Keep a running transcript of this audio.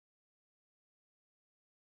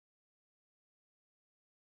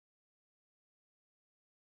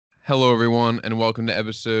Hello, everyone, and welcome to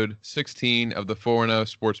episode 16 of the 4-0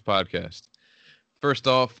 Sports Podcast. First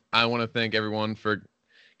off, I want to thank everyone for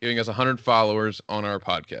giving us 100 followers on our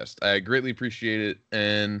podcast. I greatly appreciate it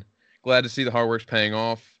and glad to see the hard work's paying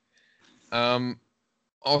off.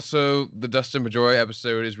 Also, the Dustin Pedroia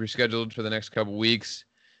episode is rescheduled for the next couple weeks.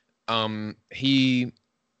 He's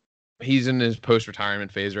in his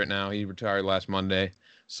post-retirement phase right now. He retired last Monday,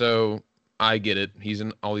 so I get it. He's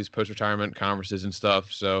in all these post-retirement conferences and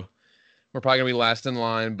stuff, so we're probably going to be last in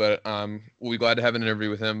line, but we'll be glad to have an interview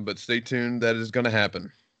with him. But stay tuned. That is going to happen.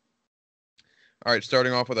 All right,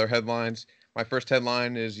 starting off with our headlines. My first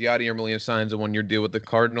headline is Yadier Molina signs a one-year deal with the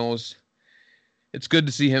Cardinals. It's good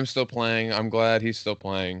to see him still playing. I'm glad he's still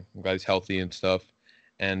playing. I'm glad he's healthy and stuff.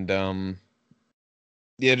 And,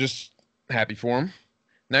 just happy for him.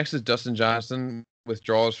 Next is Dustin Johnson,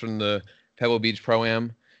 withdraws from the Pebble Beach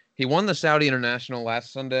Pro-Am. He won the Saudi International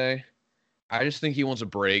last Sunday. I just think he wants a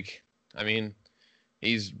break. I mean,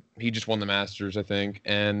 he just won the Masters, I think,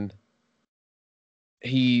 and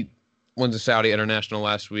he won the Saudi International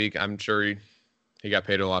last week. I'm sure he got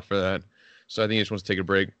paid a lot for that. So I think he just wants to take a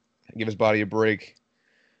break, give his body a break.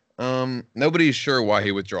 Nobody's sure why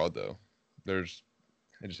he withdrew, though. It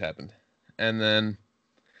just happened. And then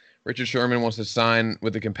Richard Sherman wants to sign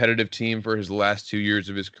with a competitive team for his last 2 years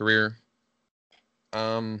of his career.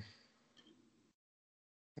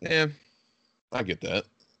 Yeah, I get that.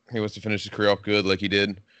 He wants to finish his career off good like he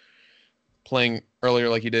did, playing earlier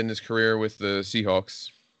like he did in his career with the Seahawks.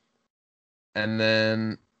 And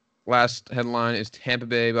then last headline is Tampa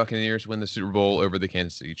Bay Buccaneers win the Super Bowl over the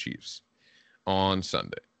Kansas City Chiefs on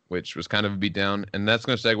Sunday, which was kind of a beatdown. And that's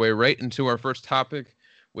going to segue right into our first topic,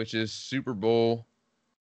 which is Super Bowl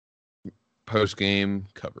post-game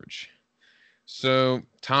coverage. So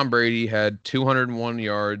Tom Brady had 201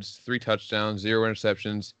 yards, 3 touchdowns, 0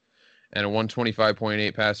 interceptions, and a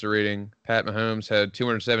 125.8 passer rating. Pat Mahomes had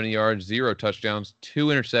 270 yards, 0 touchdowns, 2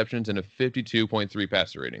 interceptions, and a 52.3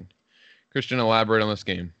 passer rating. Christian, elaborate on this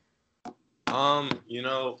game. I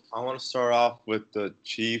want to start off with the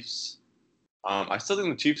Chiefs. I still think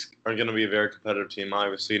the Chiefs are going to be a very competitive team.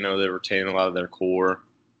 Obviously, they retain a lot of their core,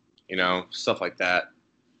 stuff like that.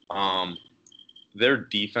 Their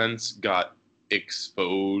defense got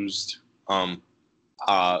exposed. I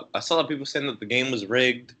saw a lot of people saying that the game was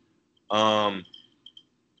rigged. I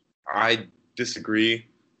disagree.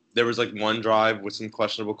 There was one drive with some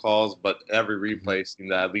questionable calls, but every replay seemed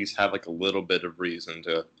to at least have a little bit of reason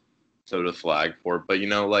to flag for it. But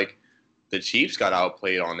the Chiefs got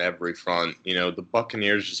outplayed on every front. The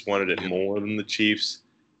Buccaneers just wanted it more than the Chiefs.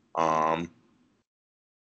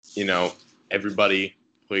 Everybody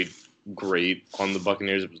played great on the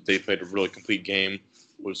Buccaneers. They played a really complete game,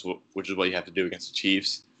 which is what you have to do against the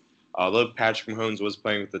Chiefs. Although Patrick Mahomes was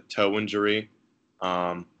playing with a toe injury,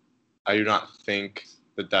 I do not think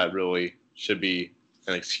that really should be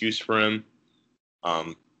an excuse for him.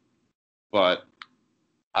 But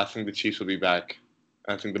I think the Chiefs will be back.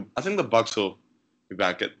 I think the Bucs will be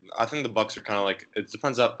back. I think the Bucs are kind of it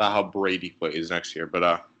depends about how Brady plays next year.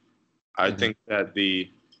 But I think that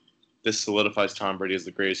this solidifies Tom Brady as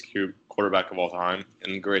the greatest quarterback of all time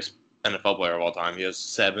and the greatest NFL player of all time. He has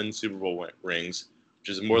 7 Super Bowl rings, which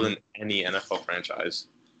is more than any NFL franchise.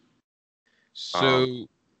 So,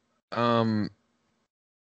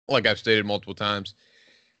 like I've stated multiple times,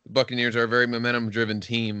 the Buccaneers are a very momentum-driven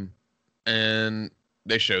team, and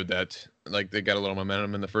they showed that. They got a little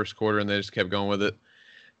momentum in the first quarter, and they just kept going with it.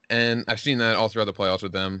 And I've seen that all throughout the playoffs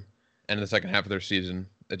with them and in the second half of their season.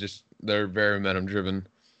 They're very momentum-driven.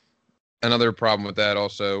 Another problem with that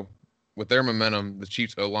also, with their momentum, the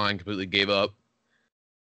Chiefs O-line completely gave up.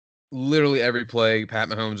 Literally every play, Pat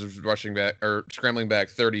Mahomes was rushing back or scrambling back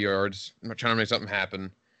 30 yards, trying to make something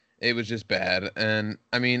happen. It was just bad. And,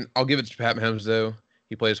 I mean, I'll give it to Pat Mahomes, though.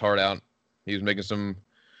 He plays hard out. He was making some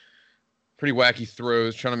pretty wacky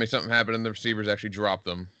throws, trying to make something happen, and the receivers actually dropped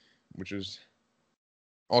them, which was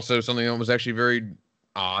also something that was actually very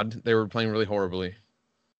odd. They were playing really horribly.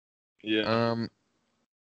 Yeah.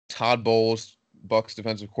 Todd Bowles, Bucs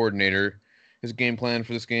defensive coordinator, his game plan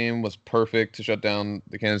for this game was perfect to shut down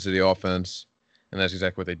the Kansas City offense, and that's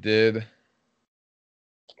exactly what they did.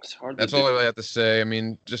 That's all I really have to say. I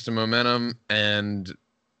mean, just the momentum, and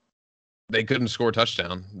they couldn't score a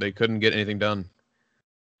touchdown. They couldn't get anything done.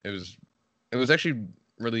 It was actually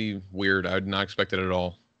really weird. I did not expect it at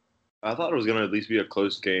all. I thought it was going to at least be a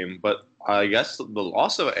close game, but I guess the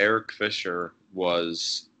loss of Eric Fisher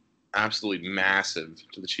was absolutely massive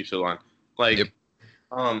to the Chiefs O-line.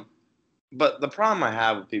 But the problem I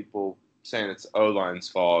have with people saying it's O-line's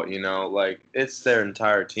fault, it's their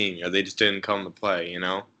entire team. They just didn't come to play,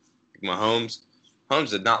 Mahomes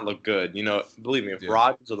Mahomes did not look good. Believe me, if Yeah.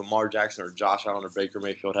 Rodgers or Lamar Jackson or Josh Allen or Baker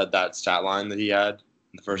Mayfield had that stat line that he had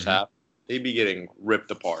in the first half, they'd be getting ripped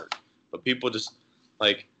apart. But people just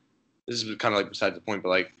like this is kind of like besides the point,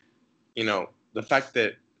 but the fact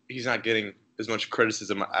that he's not getting as much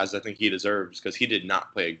criticism as I think he deserves because he did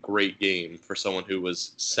not play a great game for someone who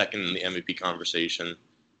was second in the MVP conversation.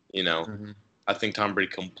 I think Tom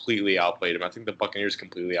Brady completely outplayed him. I think the Buccaneers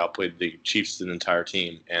completely outplayed the Chiefs' entire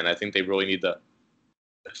team, and I think they really need to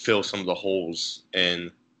fill some of the holes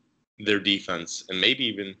in their defense and maybe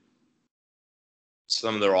even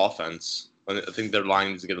some of their offense. I think their line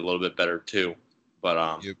needs to get a little bit better too.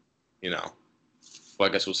 But Yep. Well,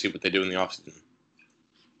 I guess we'll see what they do in the offseason.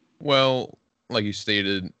 Well, like you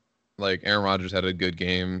stated, like Aaron Rodgers had a good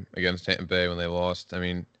game against Tampa Bay when they lost. I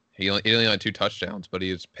mean, he only had 2 touchdowns, but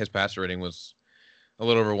his passer rating was a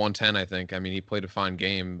little over 110, I think. I mean, he played a fine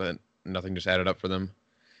game, but nothing just added up for them.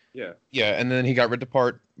 Yeah. Yeah, and then he got ripped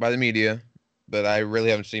apart by the media, but I really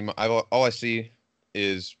haven't seen. All I see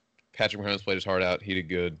is Patrick Mahomes played his heart out. He did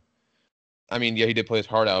good. I mean, yeah, he did play his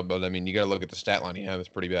heart out, but I mean, you got to look at the stat line he had. It's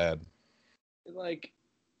pretty bad.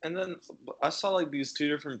 And then I saw these 2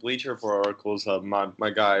 different Bleacher Report articles. My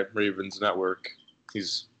guy Ravens Network,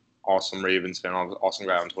 he's awesome Ravens fan, awesome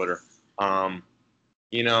guy on Twitter.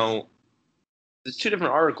 There's 2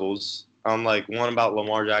 different articles. One about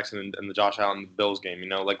Lamar Jackson and the Josh Allen Bills game.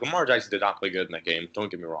 Lamar Jackson did not play good in that game. Don't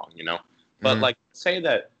get me wrong. But say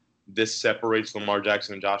that this separates Lamar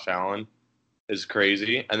Jackson and Josh Allen is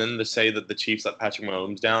crazy, and then to say that the Chiefs let Patrick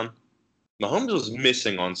Mahomes down. Mahomes was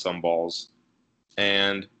missing on some balls,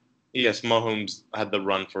 and yes, Mahomes had the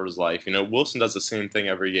run for his life. Wilson does the same thing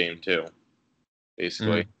every game too,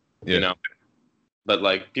 basically. Yeah.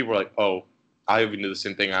 But people were like, "Oh, I even do the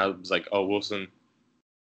same thing." I was like, "Oh, Wilson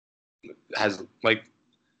has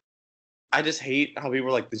I just hate how people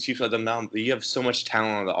are like the Chiefs let them down. But you have so much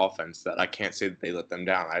talent on the offense that I can't say that they let them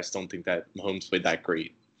down. I just don't think that Mahomes played that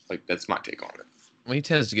great. That's my take on it. Well, he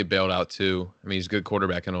tends to get bailed out too. I mean, he's a good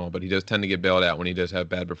quarterback and all, but he does tend to get bailed out when he does have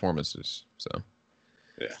bad performances. So.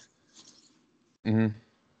 Yeah.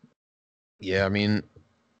 Yeah, I mean,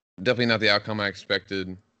 definitely not the outcome I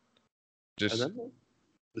expected. Just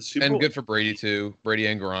and good for Brady too. Brady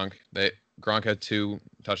and Gronk. Gronk had 2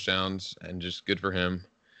 touchdowns, and just good for him.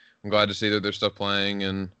 I'm glad to see that they're still playing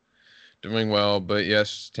and doing well. But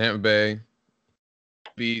yes, Tampa Bay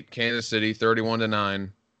beat Kansas City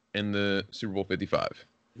 31-9 in the Super Bowl 55.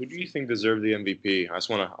 Who do you think deserved the MVP? I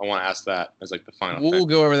want to ask that as the final. We'll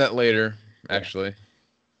go over that later, actually.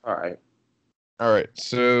 All right.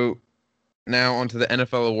 So now onto the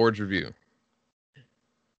NFL awards review.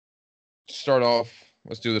 Start off.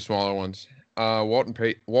 Let's do the smaller ones.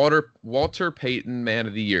 Walter Payton Man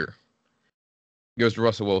of the Year goes to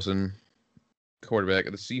Russell Wilson, quarterback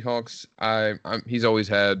of the Seahawks. He's always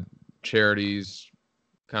had charities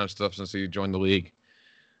kind of stuff since he joined the league.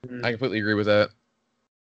 I completely agree with that.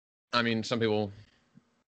 I mean, some people,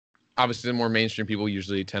 obviously the more mainstream people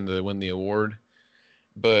usually tend to win the award,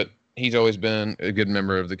 but he's always been a good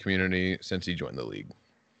member of the community since he joined the league.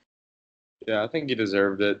 Yeah, I think he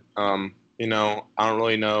deserved it. I don't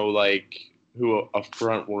really know who a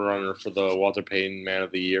front runner for the Walter Payton Man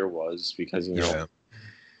of the Year was because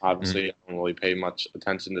obviously I don't really pay much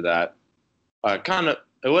attention to that.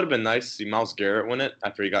 It would have been nice to see Myles Garrett win it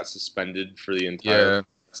after he got suspended for the entire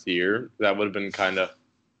year. That would have been kind of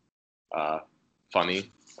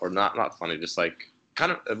funny, or not funny, just it would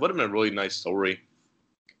have been a really nice story.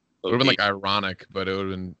 It would have been ironic, but it would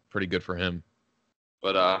have been pretty good for him.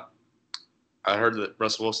 But I heard that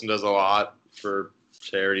Russell Wilson does a lot for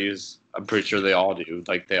charities. I'm pretty sure they all do.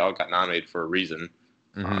 They all got nominated for a reason.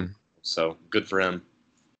 So good for him.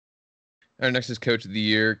 Our next is Coach of the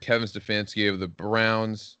Year, Kevin Stefanski of the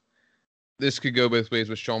Browns. This could go both ways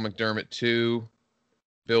with Sean McDermott too.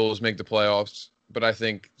 Bills make the playoffs, but I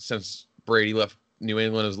think since Brady left New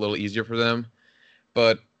England, it was a little easier for them.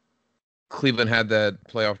 But Cleveland had that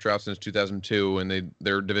playoff drought since 2002, and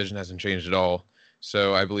their division hasn't changed at all.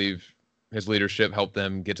 So I believe his leadership helped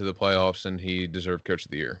them get to the playoffs, and he deserved Coach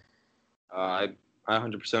of the Year. I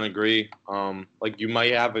 100% agree. You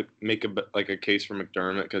might have make a case for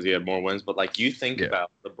McDermott because he had more wins, but you think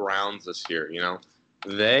about the Browns this year.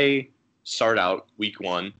 They start out week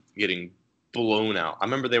 1 getting blown out. I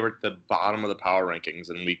remember they were at the bottom of the power rankings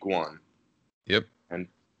in week 1. Yep. And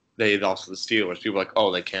they lost to the Steelers. People were like,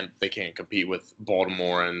 oh, they can't compete with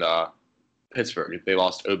Baltimore and Pittsburgh. If they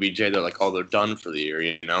lost OBJ, they're like, oh, they're done for the year.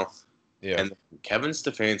 Yeah. And Kevin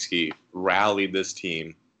Stefanski rallied this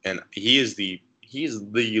team, and he is the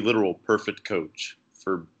literal perfect coach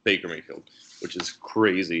for Baker Mayfield, which is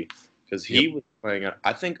crazy because he was playing.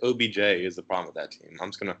 I think OBJ is the problem with that team. I'm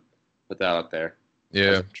just gonna put that out there.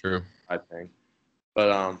 Yeah, true. I think,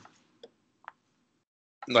 but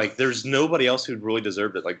like there's nobody else who really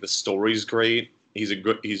deserved it. Like the story's great.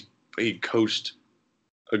 He coached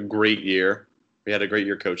a great year. He had a great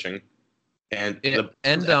year coaching, and Yeah,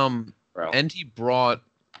 and he brought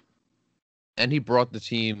the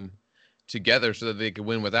team together so that they could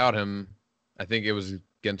win without him. I think it was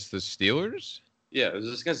against the Steelers. Yeah, it was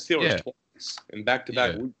just against the Steelers twice in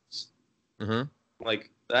back-to-back weeks.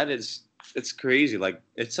 Like it's crazy. Like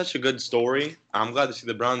it's such a good story. I'm glad to see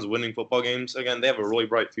the Browns winning football games again. They have a really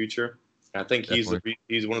bright future. And I think he's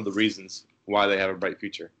one of the reasons why they have a bright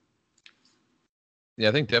future. Yeah,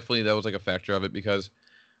 I think definitely that was like a factor of it because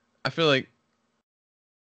I feel like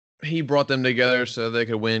he brought them together so they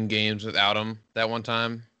could win games without him that one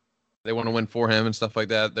time. They want to win for him and stuff like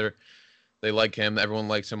that. They like him. Everyone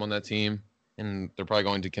likes him on that team, and they're probably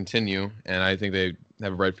going to continue. And I think they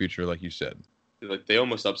have a bright future, like you said. Like they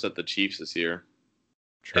almost upset the Chiefs this year,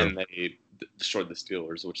 True. and they destroyed the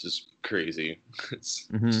Steelers, which is crazy.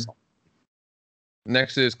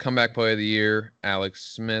 Next is comeback play of the year, Alex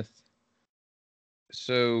Smith.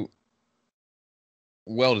 So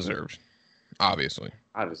well deserved, obviously.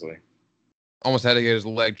 Almost had to get his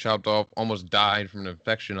leg chopped off. Almost died from an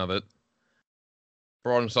infection of it.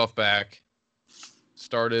 Brought himself back.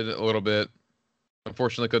 Started a little bit.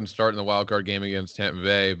 Unfortunately, couldn't start in the wild card game against Tampa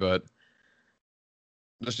Bay, but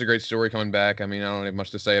just a great story coming back. I mean, I don't have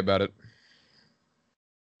much to say about it.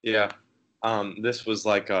 Yeah. This was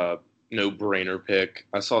like a no-brainer pick.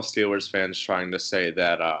 I saw Steelers fans trying to say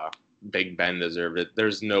that Big Ben deserved it.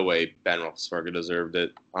 There's no way Ben Roethlisberger deserved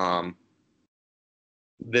it.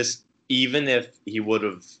 Even if he would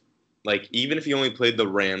have, even if he only played the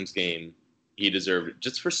Rams game, he deserved it.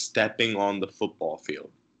 Just for stepping on the football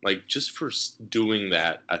field. Just for doing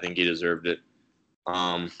that, I think he deserved it.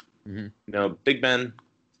 Big Ben,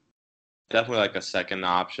 definitely like a second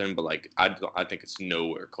option, but I think it's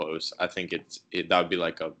nowhere close. I think that would be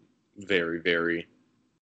like a very, very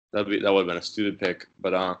that would have been a stupid pick.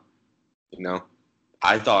 But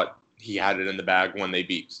I thought he had it in the bag when they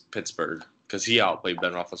beat Pittsburgh because he outplayed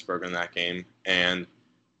Ben Roethlisberger in that game, and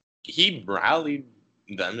he rallied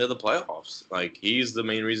them to the playoffs. He's the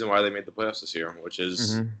main reason why they made the playoffs this year, which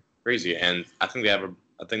is crazy. And I think I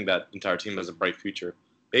think that entire team has a bright future.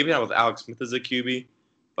 Maybe not with Alex Smith as a QB,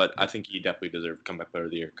 but I think he definitely deserved comeback player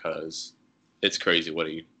of the year because it's crazy what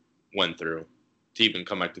he went through to even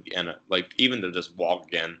come back to the end. Even to just walk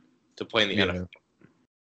again to play in the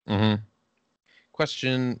NFL.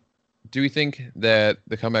 Question: do we think that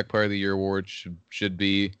the comeback player of the year award should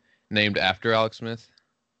be named after Alex Smith?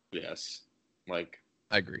 Yes.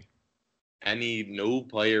 I agree. No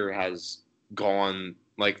player has gone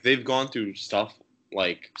they've gone through stuff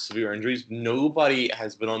like severe injuries. Nobody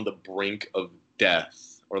has been on the brink of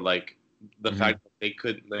death or the fact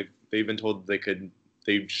that they've been told they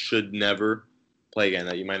should never play again,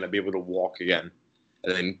 that you might not be able to walk again,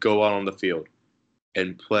 and then go out on the field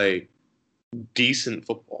and play decent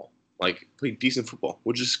football,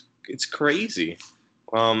 which is it's crazy.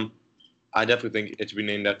 I definitely think it should be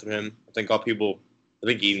named after him. I think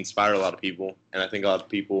he inspired a lot of people, and I think a lot of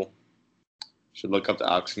people should look up to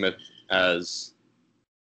Alex Smith as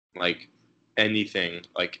anything,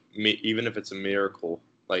 even if it's a miracle,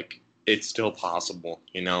 it's still possible.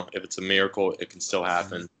 If it's a miracle, it can still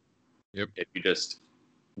happen. Yep. If you just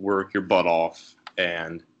work your butt off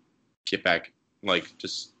and get back,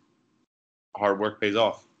 just hard work pays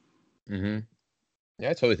off. Yeah,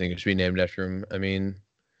 I totally think it should be named after him. I mean,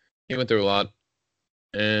 he went through a lot,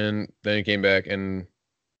 and then he came back and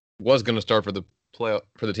was going to start for the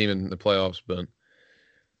team in the playoffs, but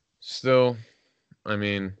still, I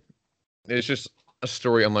mean, it's just a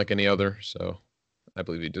story unlike any other, so I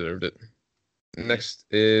believe he deserved it. Next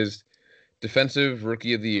is Defensive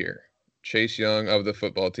Rookie of the Year, Chase Young of the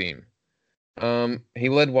football team. He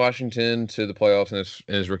led Washington to the playoffs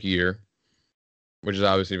in his rookie year, which is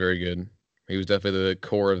obviously very good. He was definitely the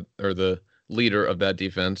core or the leader of that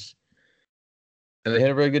defense. And they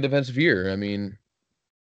had a very good defensive year. I mean,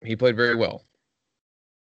 he played very well.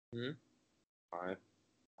 I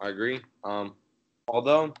agree.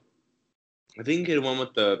 Although I think he had one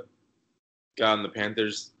with the guy on the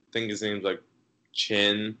Panthers. I think his name's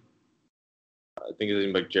Chin. I think his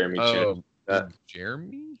name's Jeremy Chin.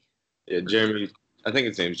 Jeremy? Yeah, Jeremy. I think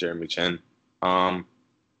his name's Jeremy Chin.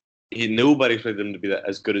 Nobody expected him to be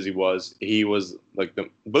as good as he was. He was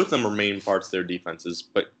both of them are main parts of their defenses,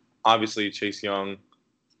 but obviously Chase Young,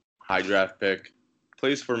 high draft pick,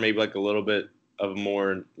 plays for maybe a little bit of a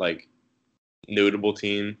more notable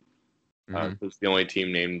team. It's the only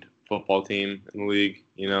team named football team in the league.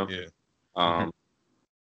 Yeah. Um,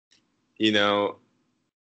 you know,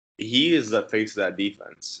 he is the face of that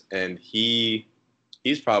defense, and he's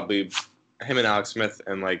probably him and Alex Smith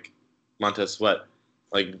and like Montez Sweat,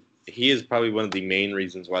 like he is probably one of the main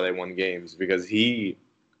reasons why they won games because he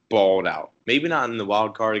balled out. Maybe not in the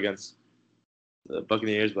wild card against the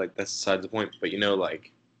Buccaneers, but like that's besides the point. But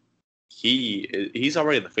like he's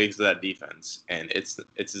already the face of that defense, and it's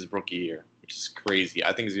his rookie year, which is crazy.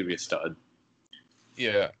 I think he's gonna be a stud.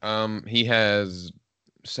 Yeah. He has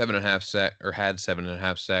 7.5 sack or had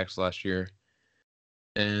 7.5 sacks last year,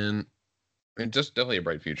 and just definitely a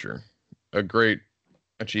bright future. A great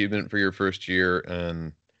achievement for your first year,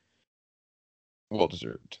 and well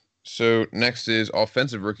deserved. So next is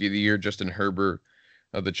offensive rookie of the year, Justin Herbert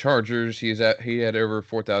of the Chargers. He had over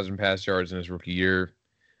 4,000 pass yards in his rookie year.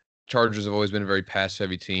 Chargers have always been a very pass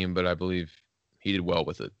heavy team, but I believe he did well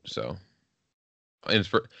with it. So, and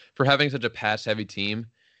for having such a pass heavy team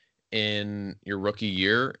in your rookie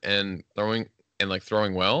year and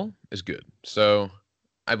throwing well is good. So,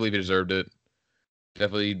 I believe he deserved it.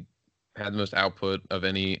 Definitely had the most output of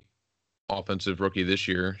any offensive rookie this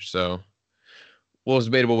year. So, well, it's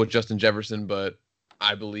debatable with Justin Jefferson, but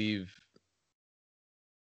I believe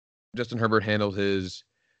Justin Herbert handled his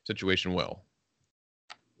situation well.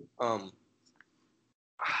 Um,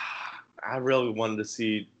 I really wanted to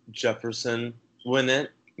see Jefferson win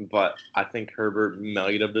it, but I think Herbert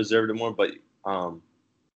might have deserved it more. But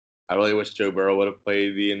I really wish Joe Burrow would have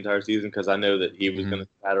played the entire season because I know that he was going to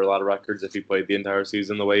shatter a lot of records if he played the entire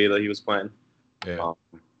season the way that he was playing. Yeah.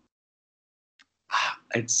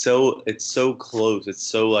 It's so close. It's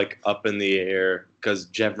so like up in the air because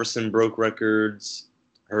Jefferson broke records,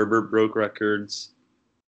 Herbert broke records.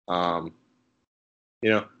 Um,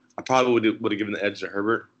 I probably would have given the edge to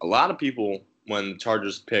Herbert. A lot of people when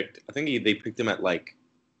Chargers picked, I think they picked him at like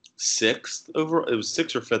sixth overall. It was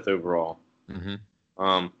sixth or fifth overall. Mm-hmm. A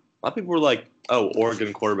lot of people were like, "Oh,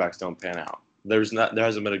 Oregon quarterbacks don't pan out." There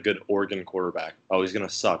hasn't been a good Oregon quarterback. Oh, he's gonna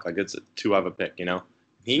suck. Like it's too high of a pick, I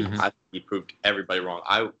think he proved everybody wrong.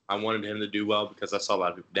 I wanted him to do well because I saw a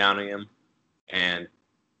lot of people downing him, and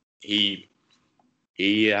he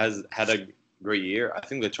has had a great year. I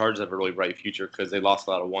think the Chargers have a really bright future because they lost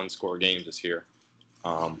a lot of one-score games this year.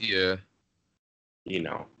 Yeah.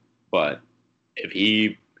 But if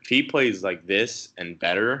he plays like this and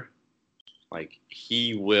better, like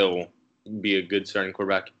he will be a good starting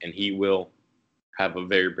quarterback, and he will have a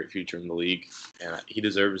very bright future in the league, and I think he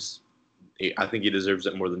deserves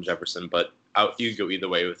it more than Jefferson, but you go either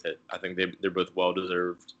way with it. I think they're both well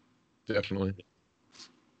deserved. Definitely.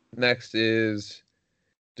 Next is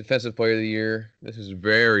Defensive Player of the Year. This is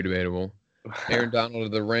very debatable. Aaron Donald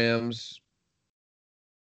of the Rams.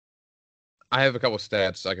 I have a couple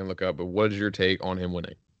stats I can look up, but what is your take on him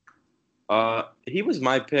winning? He was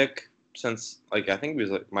my pick since I think he was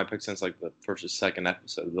like my pick since like the first or second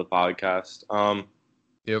episode of the podcast.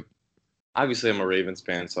 Yep. Obviously, I'm a Ravens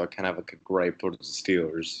fan, so I kind of have like a gripe towards the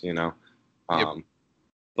Steelers, Yep.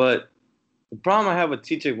 But the problem I have with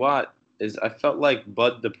TJ Watt is I felt like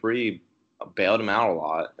Bud Dupree bailed him out a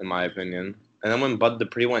lot, in my opinion. And then when Bud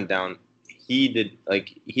Dupree went down, he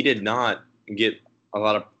did not get a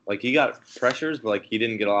lot of he got pressures, but he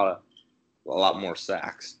didn't get a lot more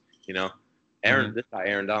sacks. This guy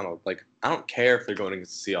Aaron Donald, I don't care if they're going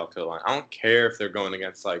against the Seahawks line. I don't care if they're going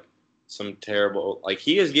against some terrible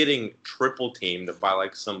he is getting triple teamed by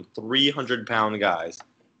some 300-pound guys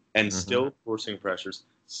and still forcing pressures,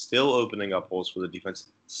 still opening up holes for the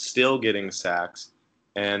defense, still getting sacks,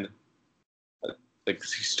 and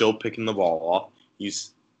he's still picking the ball off.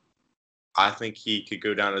 I think he could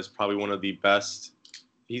go down as probably one of the best.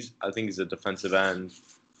 I think he's a defensive end.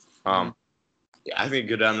 I think he could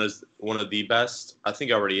go down as one of the best. I think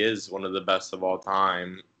he already is one of the best of all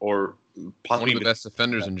time, or possibly one of the best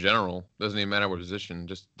defenders in general. Doesn't even matter what position,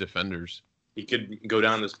 just defenders. He could go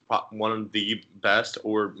down as one of the best,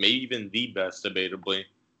 or maybe even the best, debatably.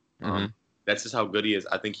 That's just how good he is.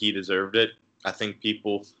 I think he deserved it. I think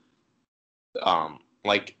people,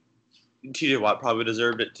 like TJ Watt, probably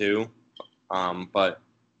deserved it too. But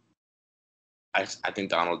I think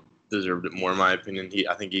Donald deserved it more, in my opinion.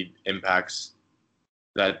 I think he impacts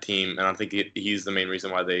that team, and I think he's the main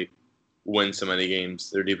reason why they win so many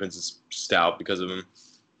games. Their defense is stout because of him.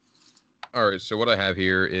 All right, so what I have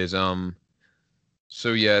here is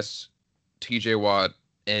so yes, TJ Watt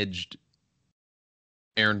edged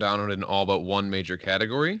Aaron Donald in all but one major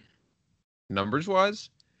category, numbers wise.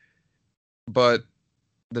 But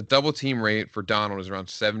the double team rate for Donald is around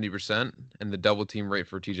 70%, and the double team rate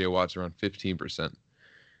for TJ Watt's around 15%.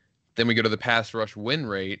 Then we go to the pass rush win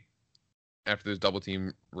rate. after those double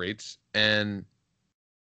team rates, and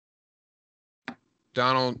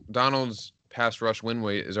Donald's pass rush win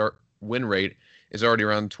rate is already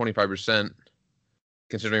around 25%,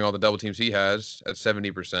 considering all the double teams he has at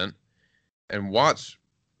 70%, and Watt's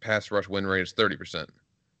pass rush win rate is 30%.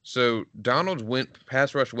 So Donald's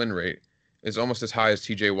pass rush win rate is almost as high as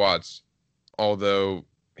T.J. Watt's, although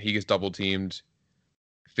he gets double teamed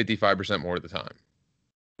 55% more of the time.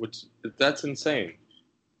 Which that's insane.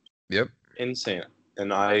 Yep. Insane.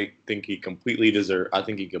 And I think he completely deserves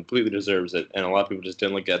it. And a lot of people just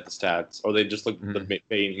didn't look at the stats, or they just looked at the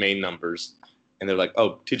main numbers, and they're like,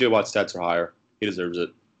 "Oh, T.J. Watt's stats are higher. He deserves it."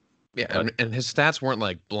 Yeah, and his stats weren't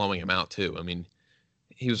like blowing him out too. I mean,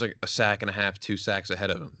 he was like a sack and a half, 2 sacks ahead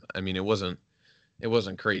of him. I mean, it wasn't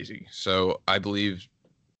crazy. So I believe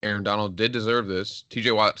Aaron Donald did deserve this.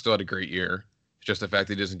 T.J. Watt still had a great year. It's just the fact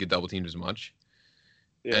that he doesn't get double teamed as much.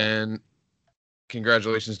 Yeah. And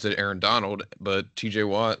congratulations to Aaron Donald, but T.J.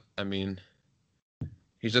 Watt, I mean,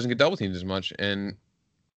 he doesn't get double teamed as much, and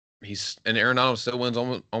Aaron Donald still wins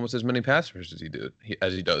almost as many pass rushes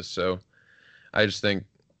as he does. So I just think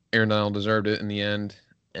Aaron Donald deserved it in the end,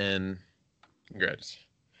 and congrats.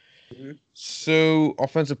 Mm-hmm. So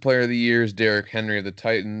offensive player of the year is Derrick Henry of the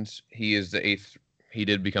Titans. He is the 8th. He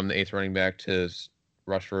did become the 8th running back to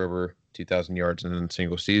rush for over 2,000 yards in a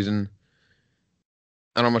single season.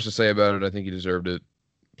 I don't have much to say about it. I think he deserved it.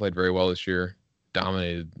 Played very well this year.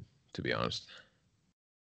 Dominated, to be honest.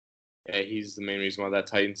 Yeah, he's the main reason why that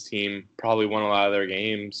Titans team probably won a lot of their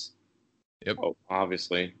games. Yep. Oh,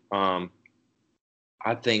 obviously. I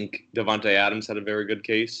think Devontae Adams had a very good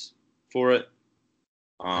case for it.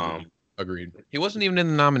 Agreed. He wasn't even in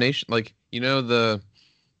the nomination. Like, the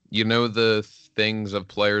things of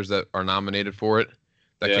players that are nominated for it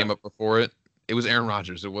that came up before it. It was Aaron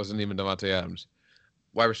Rodgers. It wasn't even Devontae Adams.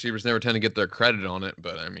 Wide receivers never tend to get their credit on it,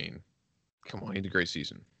 but I mean, come on, he had a great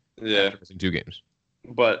season. Yeah. After missing 2 games.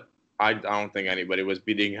 But I don't think anybody was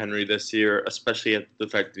beating Henry this year, especially at the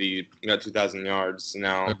fact that he got 2,000 yards.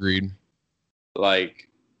 Now, agreed. Like,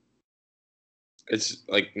 it's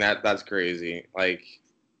like that's crazy. Like,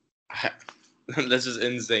 this is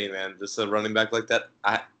insane, man. Just a running back like that.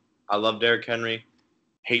 I love Derrick Henry.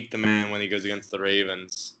 Hate the man when he goes against the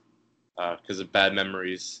Ravens because of bad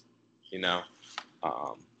memories,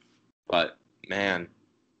 But man,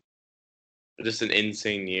 just an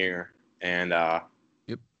insane year, and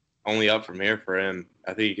only up from here for him.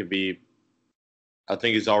 I think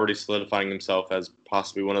he's already solidifying himself as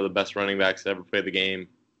possibly one of the best running backs to ever play the game,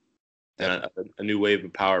 and a new wave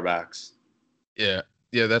of power backs. Yeah,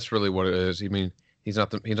 that's really what it is. I mean, he's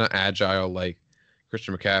not agile like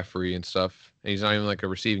Christian McCaffrey and stuff, and he's not even like a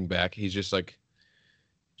receiving back. He's just like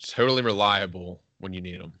totally reliable when you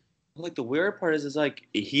need him. Like, the weird part is like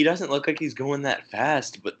he doesn't look like he's going that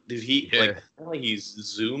fast, but apparently he's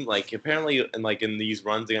zoomed. Like, apparently in these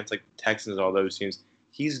runs against like the Texans, all those teams,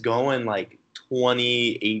 he's going like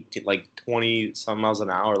 20 some miles an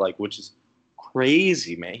hour, like, which is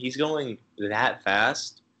crazy, man. He's going that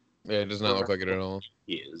fast. Yeah, it does not look like it at all.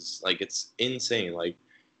 He is, like, it's insane. Like,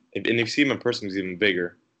 and if you see him in person, he's even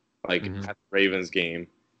bigger. Like at the Ravens game,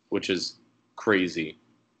 which is crazy.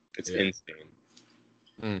 It's insane.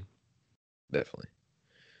 Definitely.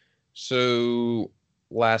 So,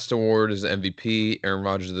 last award is the MVP, Aaron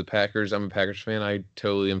Rodgers of the Packers. I'm a Packers fan. I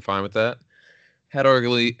totally am fine with that. Had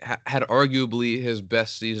arguably his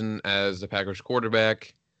best season as the Packers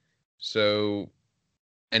quarterback. So,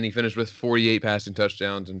 and he finished with 48 passing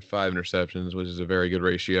touchdowns and 5 interceptions, which is a very good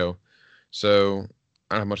ratio. So,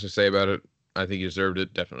 I don't have much to say about it. I think he deserved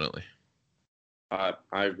it, definitely. I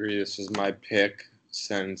agree. This is my pick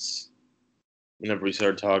since whenever we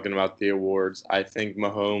started talking about the awards. I think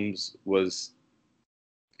Mahomes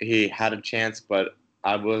he had a chance, but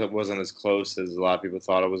I wasn't as close as a lot of people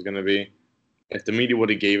thought it was going to be. If the media would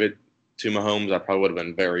have gave it to Mahomes, I probably would have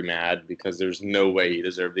been very mad because there's no way he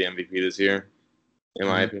deserved the MVP this year, in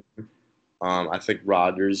my opinion. I think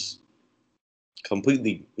Rodgers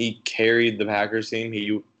he carried the Packers team.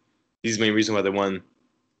 He's the main reason why they won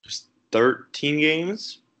just 13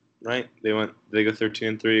 games, right? They go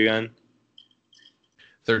 13-3 again.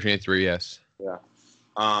 13-3, yes. Yeah.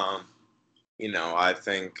 I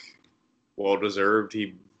think well deserved.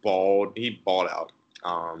 He balled out.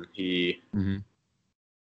 He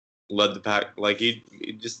led the pack, like he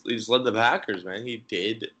just led the Packers, man. He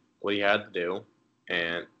did what he had to do,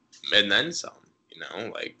 and then some.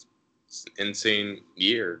 Like, it's an insane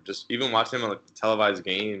year. Just even watching him on like the televised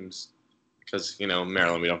games, because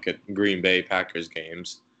Maryland, we don't get Green Bay Packers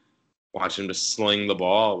games. Watching him just sling the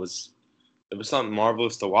ball was something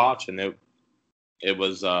marvelous to watch, and it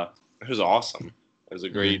was awesome. It was a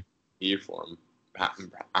great year for him.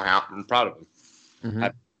 I'm proud of him. Mm-hmm.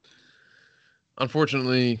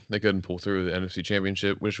 Unfortunately, they couldn't pull through the NFC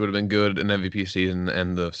Championship, which would have been good an MVP season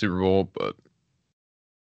and the Super Bowl, but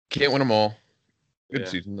can't win them all. Good Yeah.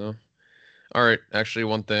 season though. All right, actually,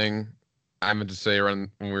 one thing I meant to say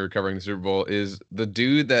when we were covering the Super Bowl is the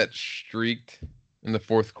dude that streaked in the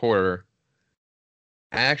fourth quarter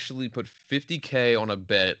actually put 50K on a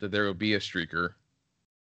bet that there would be a streaker.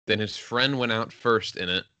 Then his friend went out first in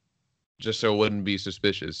it, just so it wouldn't be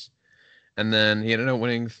suspicious. And then he ended up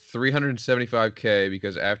winning 375K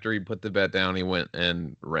because after he put the bet down, he went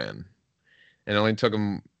and ran. And it only took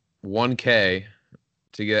him 1K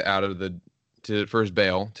to get out of for his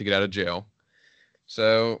bail to get out of jail.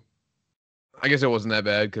 So I guess it wasn't that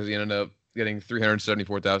bad because he ended up getting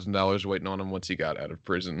 $374,000 waiting on him once he got out of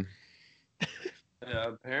prison.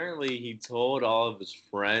 Apparently, he told all of his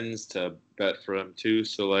friends to bet for him too.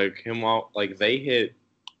 So like him, all like they hit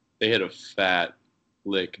a fat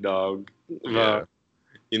lick, dog. Yeah.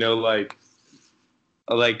 You know, a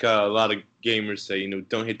lot of gamers say,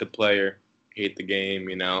 don't hate the player, hate the game.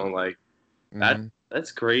 Like that. Mm-hmm.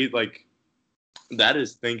 That's great. Like that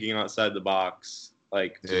is thinking outside the box.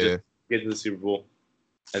 Like to Yeah. just get to the Super Bowl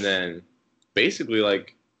and then basically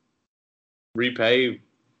like repay,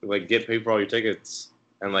 like get paid for all your tickets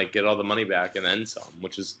and like get all the money back and then some,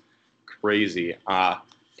 which is crazy. I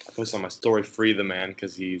posted on my story, free the man,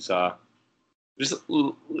 because he's just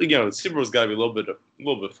the Super Bowl's got to be a little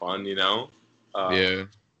bit fun, Yeah.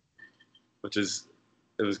 which is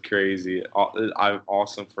it was crazy. I'm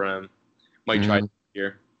awesome for him. Might try Mm-hmm.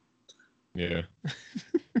 here. Yeah.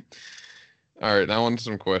 All right, now on to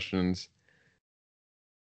some questions.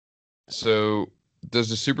 So, does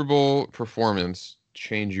the Super Bowl performance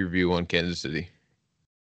change your view on Kansas City?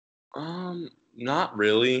 Not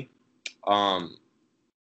really. Um,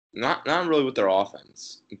 not really with their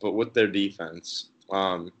offense, but with their defense.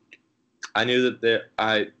 I knew that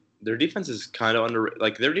their defense is kind of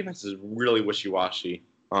like their defense is really wishy washy.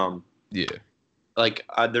 Yeah. Like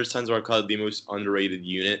there's times where I call it the most underrated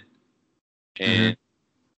unit Mm-hmm. in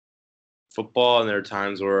football, and there are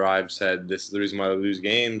times where I've said this is the reason why they lose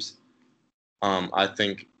games. I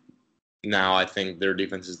think their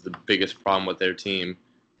defense is the biggest problem with their team.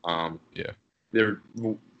 Yeah. They're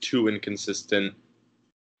too inconsistent.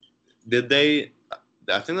 Did they?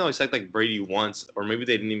 I think they only sacked like Brady once, or maybe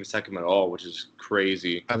they didn't even sack him at all, which is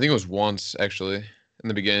crazy. I think it was once actually in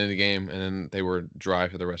the beginning of the game, and then they were dry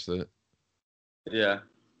for the rest of it. Yeah,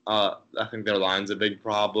 I think their line's a big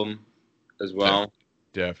problem as Yeah, well.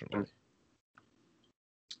 definitely.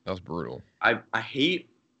 That was brutal. I hate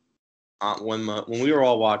when we were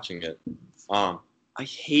all watching it. I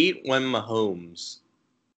hate when Mahomes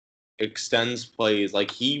extends plays. Like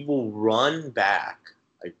he will run back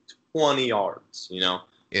like 20 yards. Yeah,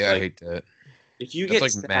 I Like hate that. if you That's get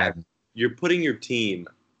like sacked, Madden. you're putting your team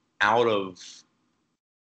out of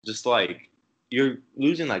just like you're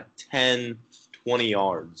losing like 10, 20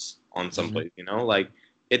 yards on some Mm-hmm. plays. Like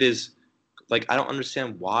it is. Like I don't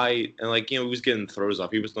understand why, and like he was getting throws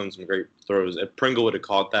off. He was throwing some great throws. If Pringle would have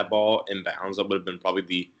caught that ball in bounds, that would have been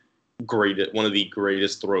probably one of the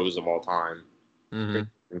greatest throws of all time, Mm-hmm.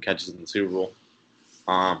 and catches in the Super Bowl.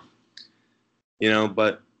 Um,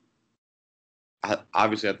 but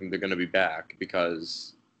obviously I think they're going to be back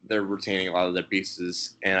because they're retaining a lot of their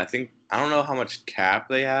pieces, and I don't know how much cap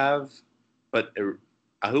they have, but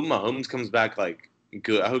I hope Mahomes comes back like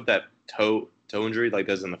good. I hope that toe injury like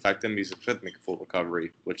doesn't affect him. He's expecting to make a full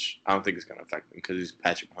recovery, which I don't think is going to affect him because he's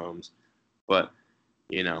Patrick Mahomes. But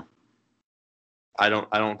you know, I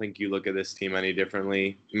don't think you look at this team any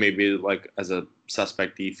differently. Maybe like as a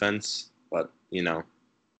suspect defense, but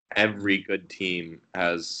every good team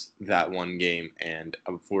has that one game, and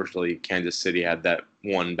unfortunately, Kansas City had that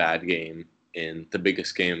one bad game in the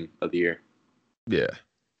biggest game of the year. Yeah.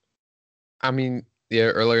 I mean, yeah,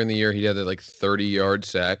 earlier in the year he had that like 30-yard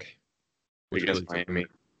sack, which really Against took him. Miami.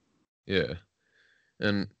 Yeah.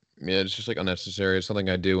 And yeah, it's just like unnecessary. It's something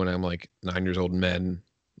I do when I'm like 9 years old in Madden.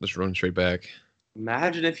 Just run straight back.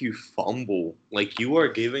 Imagine if you fumble, like you are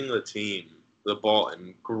giving the team the ball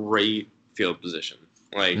in great field position,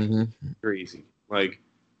 like Mm-hmm. crazy. Like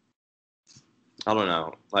I don't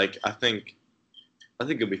know. Like I think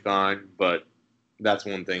it'll be fine, but that's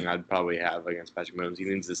one thing I'd probably have against Patrick Mahomes. He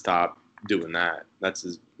needs to stop doing that. That's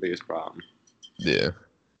his biggest problem. Yeah.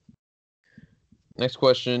 Next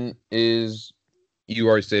question is you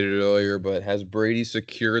already stated it earlier, but has Brady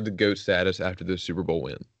secured the GOAT status after the Super Bowl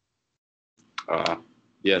win?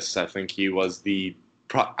 Yes, I think he was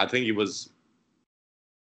I think he was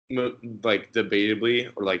like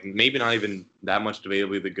debatably, or like maybe not even that much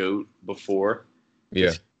debatably, the GOAT before.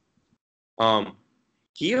 Yeah. Um,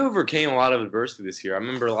 he overcame a lot of adversity this year. I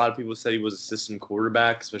remember a lot of people said he was a system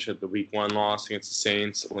quarterback, especially at the Week 1 loss against the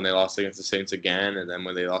Saints, when they lost against the Saints again, and then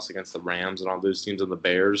when they lost against the Rams and all those teams and the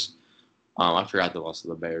Bears. I forgot the loss of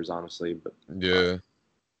the Bears, honestly, but Yeah.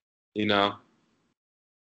 you know,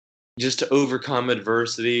 just to overcome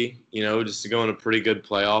adversity, just to go on a pretty good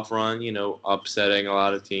playoff run, upsetting a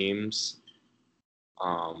lot of teams,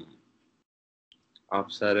 um,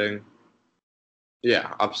 upsetting,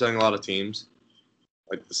 upsetting a lot of teams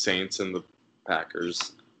like the Saints and the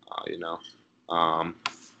Packers, um,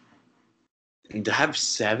 and to have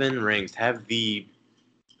 7 rings, to have he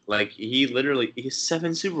has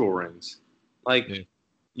 7 Super Bowl rings, like Yeah.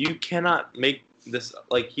 you cannot make this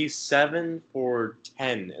he's 7 for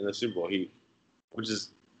 10 in the Super Bowl, which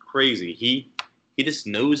is crazy. He just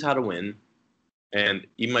knows how to win. And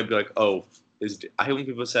you might be like, oh, I hate when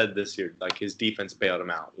people said this year, like his defense bailed him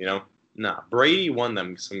out, Nah, Brady won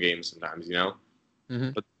them some games sometimes,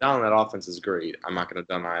 Mm-hmm. But down that offense is great. I'm not going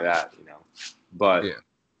to deny that, But, Yeah.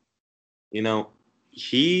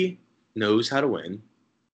 He knows how to win,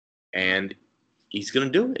 and he's going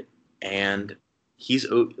to do it. And he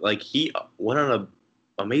went on an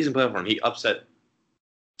amazing playoff run. He upset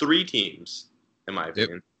 3 teams, in my Yep.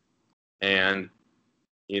 opinion. And,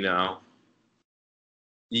 you know,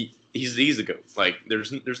 he's the GOAT. Like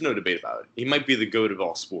there's no debate about it. He might be the GOAT of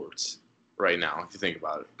all sports right now, if you think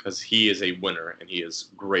about it, because he is a winner and he is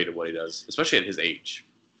great at what he does, especially at his age.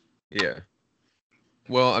 Yeah.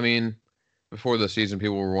 Well, I mean, before the season,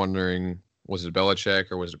 people were wondering, was it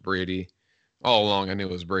Belichick or was it Brady? All along, I knew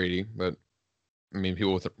it was Brady, but I mean,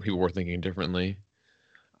 people were thinking differently.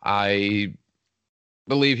 I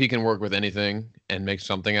believe he can work with anything and make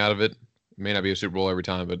something out of it. May not be a Super Bowl every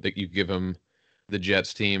time, but you give him the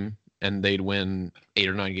Jets team and they'd win 8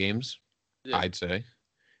 or 9 games, Yeah. I'd say.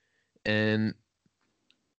 And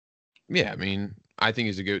yeah, I mean, I think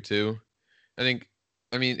he's a goat too. I think,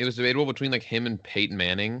 I mean, it was debatable between like him and Peyton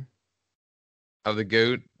Manning of the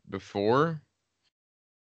goat before,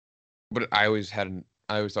 but I always thought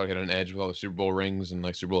he had an edge with all the Super Bowl rings and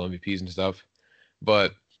like Super Bowl MVPs and stuff.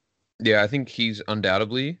 But yeah, I think he's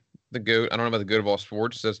undoubtedly the goat. I don't know about the goat of all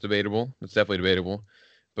sports. That's debatable. That's definitely debatable,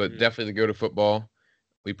 but Mm-hmm. definitely the goat of football.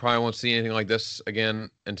 We probably won't see anything like this again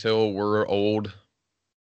until we're old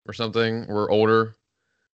or something. We're older,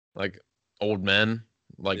 like old men.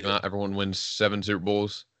 Like Yeah. not everyone wins 7 Super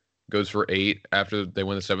Bowls, goes for 8 after they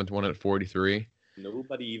win the seventh one at 43.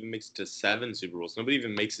 Nobody even makes it to 7 Super Bowls. Nobody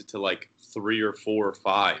even makes it to like 3 or 4 or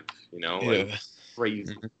 5. Like Yeah.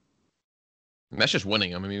 crazy. Mhm. That's just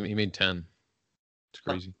winning. I mean, he made 10. It's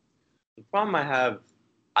crazy. The problem I have,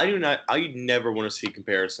 I never want to see a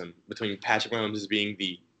comparison between Patrick Mahomes being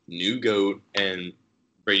the new GOAT and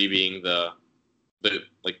Brady being the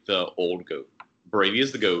old GOAT. Brady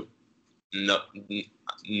is the GOAT. No,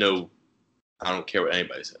 no, I don't care what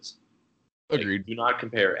anybody says. Like, Agreed. do not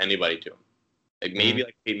compare anybody to him. Like Mhm. maybe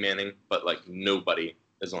like Peyton Manning, but like nobody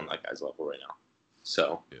is on that guy's level right now.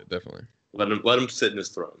 So Yeah, definitely. let him sit in his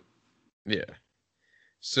throne. Yeah.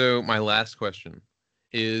 So my last question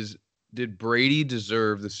is, did Brady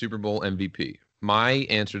deserve the Super Bowl MVP? My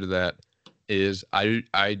answer to that is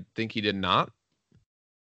I think he did not.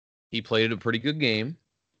 He played a pretty good game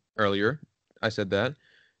earlier. I said that.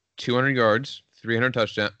 200 yards, 3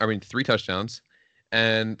 touchdowns,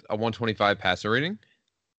 and a 125 passer rating.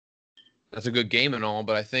 That's a good game and all,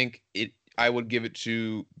 but I would give it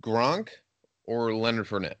to Gronk or Leonard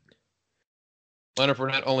Fournette. Leonard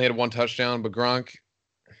Fournette only had 1 touchdown, but Gronk,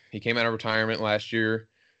 he came out of retirement last year.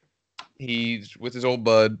 He's with his old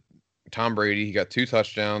bud, Tom Brady. He got 2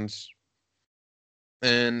 touchdowns,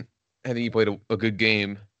 and I think he played a good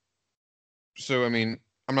game. So, I mean,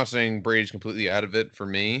 I'm not saying Brady's completely out of it for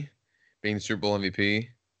me, being the Super Bowl MVP.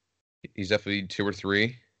 He's definitely 2 or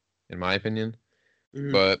 3, in my opinion.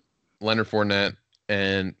 Mm-hmm. But Leonard Fournette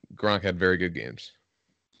and Gronk had very good games.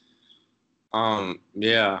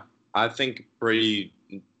 Yeah, I think Brady.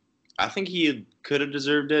 I think he could have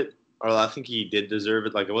deserved it, or I think he did deserve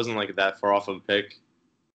it. Like it wasn't like that far off of a pick.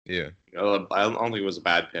 Yeah. I don't think it was a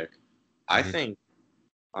bad pick. I Hmm. think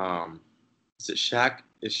um, is it Shaq?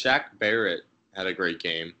 Is Shaq Barrett had a great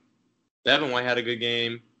game. Devin White had a good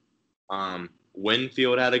game.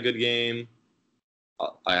 Winfield had a good game.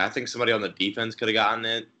 I think somebody on the defense could have gotten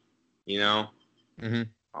it. You know, Hmm.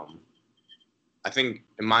 um, I think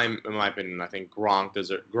in my opinion, I think Gronk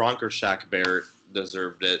or Shaq Barrett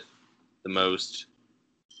deserved it the most.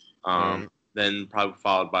 Um, Then probably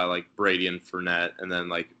followed by like Brady and Fournette, and then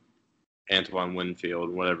like Antoine Winfield,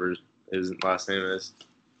 whatever his last name is.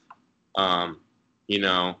 Um, you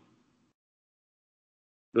know,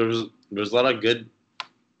 there was a lot of good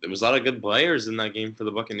there was a lot of good players in that game for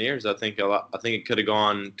the Buccaneers. I think it could have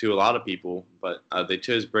gone to a lot of people, but they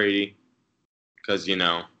chose Brady because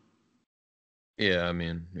Yeah, I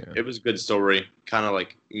mean, yeah. it was a good story, kind of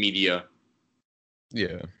like media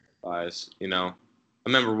Yeah. bias. I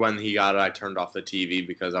remember when he got it, I turned off the TV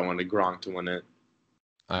because I wanted Gronk to win it.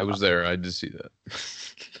 I was there. I did see that.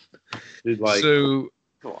 Dude, like, So,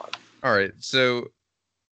 come on. all right. So,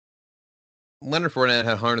 Leonard Fournette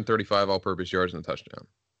had 135 all-purpose yards and a touchdown.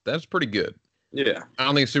 That's pretty good. Yeah. I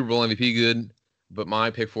don't think it's Super Bowl MVP good, but my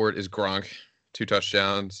pick for it is Gronk, 2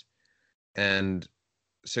 touchdowns and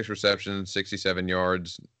 6 receptions, 67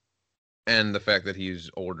 yards, and the fact that he's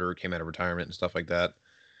older, came out of retirement and stuff like that.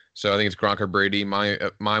 So I think it's Gronk or Brady. Mine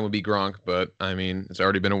would be Gronk, but I mean, it's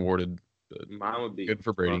already been awarded. Mine would be good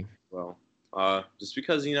for Brady. Well, just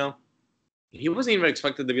because he wasn't even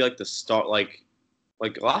expected to be like the start. Like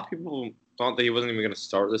a lot of people thought that he wasn't even going to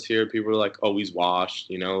start this year. People were like, "Oh, he's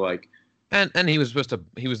washed," like. And he was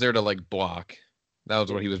there to like block. That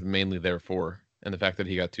was what he was mainly there for. And the fact that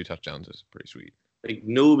he got 2 touchdowns is pretty sweet. Like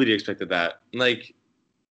nobody expected that. Like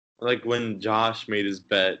when Josh made his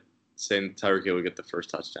bet saying Tyreek Hill would get the first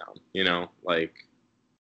touchdown. Like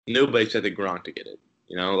nobody expected Gronk to get it.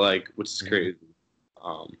 Which is crazy.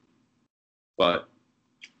 But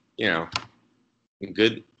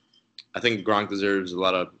good. I think Gronk deserves a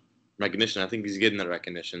lot of recognition. I think he's getting that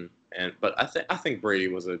recognition. But I think Brady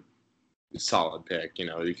was a solid pick.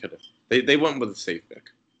 He could have. They went with a safe pick,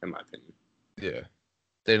 in my opinion. Yeah,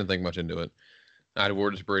 they didn't think much into it. I'd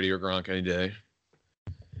award it to Brady or Gronk any day.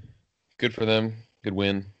 Good for them. Good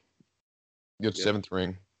win. Good 7th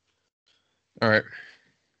ring. All right,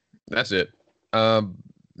 that's it.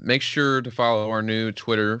 Make sure to follow our new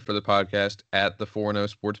Twitter for the podcast at the 4-0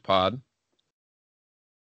 Sports Pod.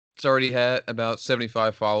 It's already had about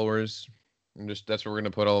 75 followers. That's where we're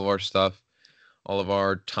gonna put all of our stuff, all of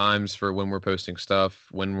our times for when we're posting stuff,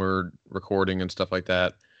 when we're recording and stuff like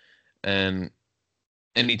that, and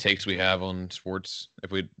any takes we have on sports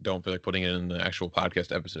if we don't feel like putting it in the actual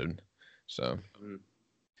podcast episode. So.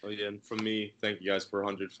 Oh yeah, and from me, thank you guys for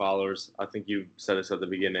 100 followers. I think you said this at the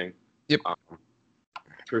beginning. Yep.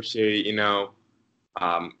 Appreciate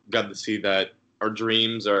got to see that our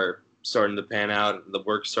dreams are starting to pan out. The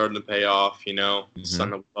work's starting to pay off.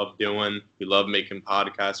 Something we love doing. We love making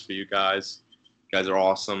podcasts for you guys. You guys are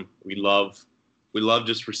awesome. We love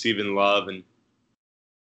just receiving love and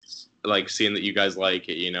like seeing that you guys like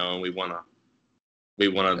it. And we wanna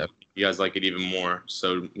yep. You guys like it even more.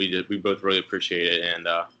 So we both really appreciate it, and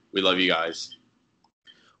we love you guys.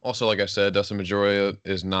 Also, like I said, Dustin Pedroia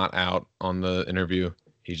is not out on the interview.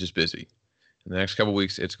 He's just busy. In the next couple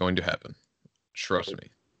weeks, it's going to happen. Trust me.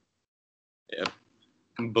 Yep.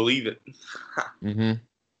 Believe it.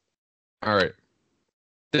 All right.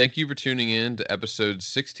 Thank you for tuning in to episode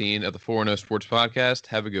 16 of the 4-0 Sports Podcast.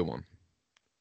 Have a good one.